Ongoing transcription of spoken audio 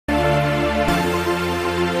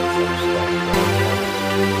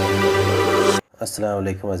अस्सलाम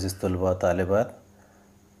वालेकुम अज़ीज़ तलबा तालिबात।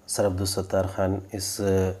 सर अब्दुल सत्तार ख़ान इस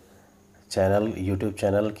यूट्यूब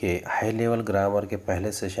चैनल के हाई लेवल ग्रामर के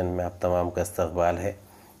पहले सेशन में आप तमाम का इस्तकबाल है।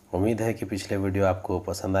 उम्मीद है कि पिछले वीडियो आपको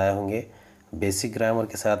पसंद आए होंगे। बेसिक ग्रामर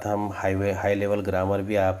के साथ हम हाई लेवल ग्रामर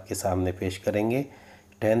भी आपके सामने पेश करेंगे।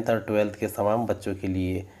 10th और 12th के तमाम बच्चों के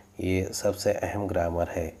लिए ये सबसे अहम ग्रामर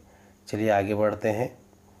है। चलिए आगे बढ़ते हैं।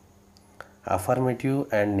 Affirmative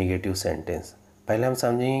and negative sentence. पहले हम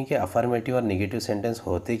समझेंगे कि अफर्मेटिव और निगेटिव सेंटेंस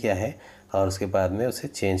होते क्या है और उसके बाद में उसे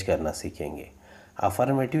चेंज करना सीखेंगे।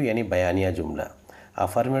 अफर्मेटिव यानी बयानिया जुमला।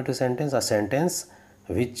 Affirmative sentence a sentence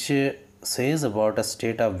which says about a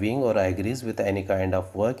state of being और agrees with any kind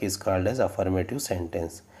of work is called as affirmative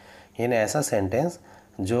sentence. यानी ऐसा सेंटेंस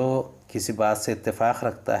जो किसी बात से इत्तेफाक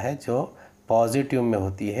रखता है, जो पॉजिटिव में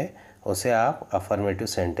होती है, उसे आप अफर्मेटिव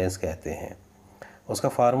सेंटेंस कहते हैं। उसका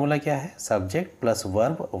फार्मूला क्या है? Subject plus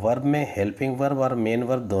verb. वर्ब में हेल्पिंग वर्ब और मेन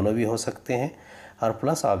वर्ब दोनों भी हो सकते हैं और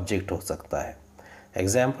प्लस ऑब्जेक्ट हो सकता है।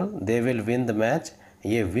 Example, they will win the match.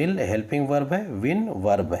 ये विल हेल्पिंग वर्ब है, विन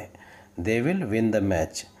वर्ब है। They will win the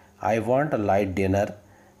match. I want a light dinner.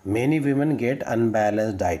 Many women gate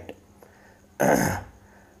unbalanced diet.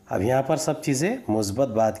 अब यहाँ पर सब चीज़ें मुस्बत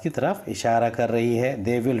बात की तरफ इशारा कर रही है।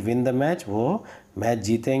 They will win the match, वो मैच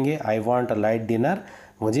जीतेंगे। I want a light dinner,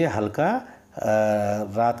 मुझे हल्का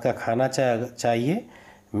रात का खाना चाहिए।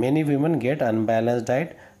 Many women gate unbalance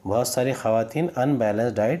diet, बहुत सारी ख़वातीन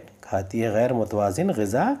अनबैलेंस डाइट खाती है, गैर मुतवाज़िन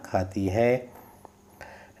ग़िज़ा खाती है।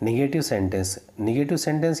 Negative sentence. निगेटिव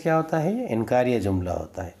सेंटेंस क्या होता है? ये इनकारिया जुमला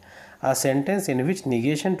होता है। A sentence in which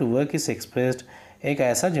negation to work is expressed. एक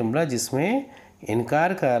ऐसा जुमला जिसमें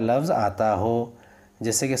इनकार का लफ्ज़ आता हो।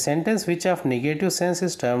 जैसे कि sentence which of negative sense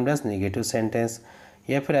is termed as negative sentence.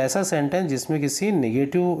 या फिर ऐसा सेंटेंस जिसमें किसी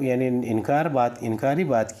निगेटिव यानी इनकारी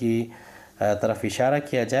बात की तरफ इशारा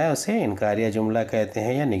किया जाए, उसे इनकारिया जुमला कहते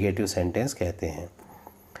हैं या निगेटिव सेंटेंस कहते हैं।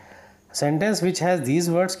 Sentence which has these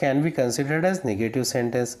words can be considered as negative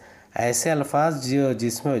sentence. ऐसे अल्फाज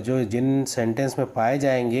जिन सेंटेंस में पाए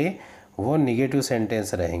जाएंगे वो निगेटिव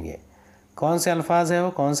सेंटेंस रहेंगे। कौन से अल्फाज है वो,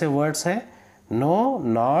 कौन से वर्ड्स हैं? No,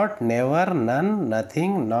 not, never, none,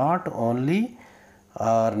 nothing, not, only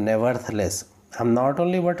और नेवरथलेस। हम नॉट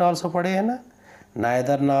ओनली बट ऑल्सो पढ़े हैं ना।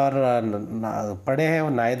 नाइदर नॉर पढ़े हैं, वो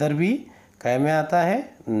नाइदर भी कै में आता है?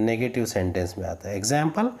 नेगेटिव सेंटेंस में आता है।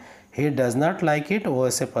 Example, he does not like it, वो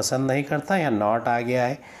इसे पसंद नहीं करता, या नॉट आ गया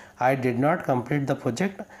है। I did not complete the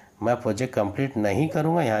project, मैं प्रोजेक्ट कंप्लीट नहीं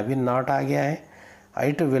करूँगा, यहाँ भी नॉट आ गया है।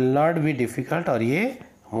 It will not be difficult, और ये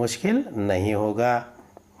मुश्किल नहीं होगा।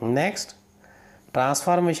 Next,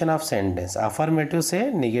 transformation of sentence. Affirmative से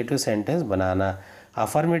निगेटिव सेंटेंस बनाना।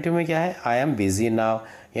 अफर्मेटिव में क्या है? आई एम बिज़ी नाउ,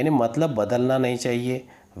 यानी मतलब बदलना नहीं चाहिए,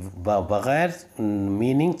 बग़ैर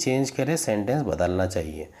मीनिंग चेंज करे सेंटेंस बदलना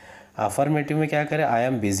चाहिए। अफर्मेटिव में क्या करें? आई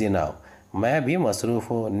एम बिज़ी नाउ, मैं अभी मसरूफ़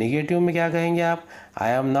हूँ। निगेटिव में क्या कहेंगे आप?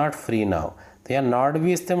 I am not free now. तो यहाँ नॉट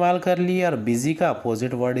भी इस्तेमाल कर लिए और बिज़ी का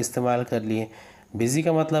अपोजिट वर्ड इस्तेमाल कर लिए। बिज़ी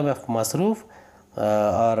का मतलब है मसरूफ़,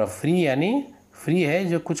 और फ्री यानी फ्री है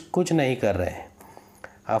जो कुछ नहीं कर रहे हैं।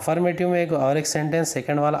 अफर्मेटिव में एक सेंटेंस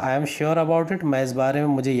सेकंड वाला, I am sure about it, मैं इस बारे में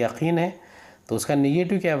मुझे यकीन है, तो उसका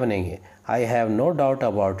निगेटिव क्या बनेंगे? I have no doubt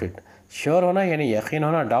about it. Sure होना यानी यकीन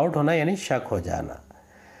होना, डाउट होना यानी शक हो जाना।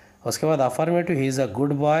 उसके बाद affirmative, he is a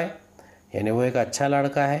good boy, यानी वो एक अच्छा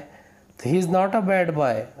लड़का है। तो he is not a bad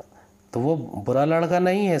boy, तो वो बुरा लड़का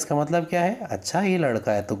नहीं है, इसका मतलब क्या है? अच्छा ही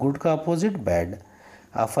लड़का है। तो गुड का अपोजिट बैड।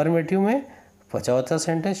 अफर्मेटिव में चौथा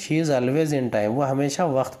sentence, she is always in time, वो हमेशा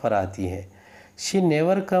वक्त पर आती है। शी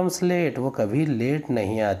नेवर कम्स लेट, वो कभी लेट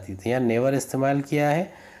नहीं आती थी, यहाँ नेवर इस्तेमाल किया है।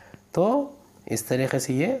 तो इस तरीके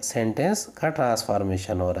से ये सेंटेंस का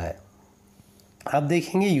ट्रांसफॉर्मेशन हो रहा है। अब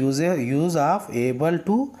देखेंगे यूज़ ऑफ एबल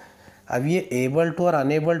टू। अब ये एबल टू और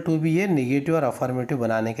अनेबल टू भी ये निगेटिव और अफर्मेटिव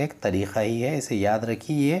बनाने का एक तरीक़ा ही है, इसे याद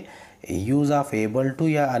रखिए। ये यूज़ ऑफ एबल टू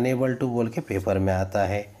या अनेबल टू बोल के पेपर में आता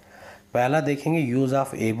है। पहला देखेंगे use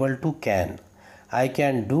of able to, can. I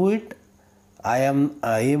can do it, I am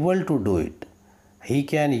able to do it. He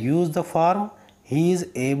can use the form, he is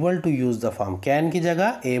able to use the form. Can की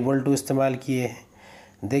जगह able to इस्तेमाल किए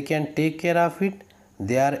हैं। They can take care of it,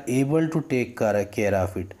 they are able to take care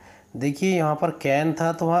of it. देखिए यहाँ पर can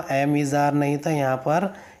था तो वहाँ एम इज़ आर नहीं था, यहाँ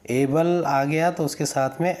पर एबल आ गया तो उसके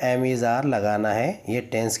साथ में एम इज़ आर लगाना है, ये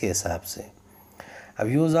टेंस के हिसाब से। अब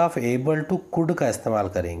use of able to, could का इस्तेमाल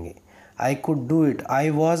करेंगे। I could do it, I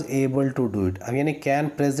was able to do it. अब यानी कैन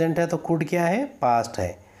प्रेजेंट है तो कुड क्या है? पास्ट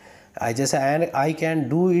है। जैसे आई कैन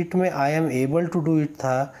डू इट में I am able to do it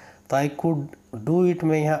था, तो आई कुड डू इट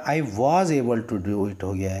में यहाँ I was able to do it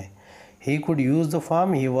हो गया है। He could use the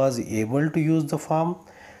form, he was able to use the form.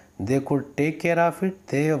 They could take care of it,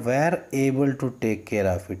 they were able to take care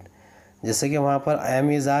of it. जैसे कि वहाँ पर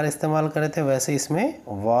M is are इस्तेमाल करे थे, वैसे इसमें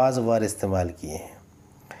वाज वर इस्तेमाल किए हैं।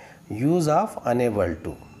 यूज़ ऑफ अनेबल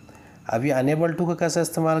टू, अभी अनेबल टू का कैसे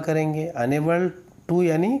इस्तेमाल करेंगे? अनेबल टू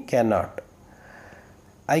यानी can not,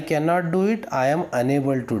 I can not do it, I am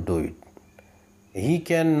unable to do it. He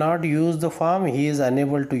can not use the form, he is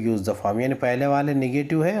unable to use the form, यानी पहले वाले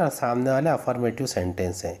negative है और सामने वाले अफर्मेटिव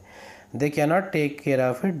सेंटेंस है। They can not take care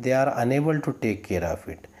of it, they are unable to take care of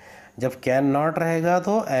it. जब can not रहेगा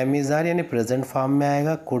तो एम इज़ आर यानी प्रेजेंट फॉर्म में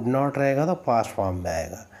आएगा, कुड नॉट रहेगा तो पास्ट फॉर्म में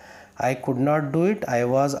आएगा। I could not do it, I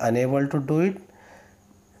was unable to do it.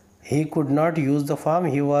 He could not use the form,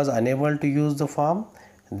 he was unable to use the form.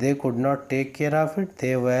 They could not take care of it,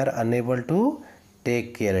 they were unable to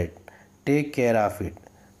take care of it.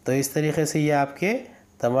 तो इस तरीके से ये आपके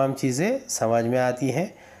तमाम चीज़ें समझ में आती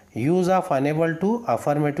हैं। Use of unable to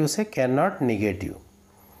affirmative से कैन नॉट निगेटिव।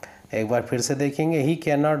 एक बार फिर से देखेंगे, he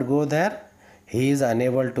can not go there, he is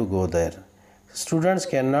unable to go there. Students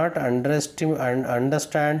can not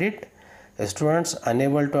understand it, students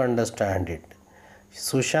unable to understand it.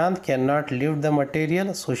 Sushant can not lift the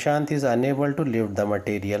material, Sushant is unable to lift the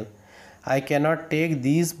material. I can not take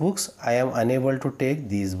these books, I am unable to take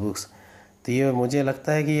these books. तो ये मुझे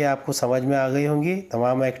लगता है कि ये आपको समझ में आ गई होंगी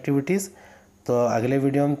तमाम एक्टिविटीज़। तो अगले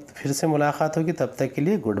वीडियो में फिर से मुलाकात होगी, तब तक के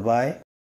लिए गुड बाय।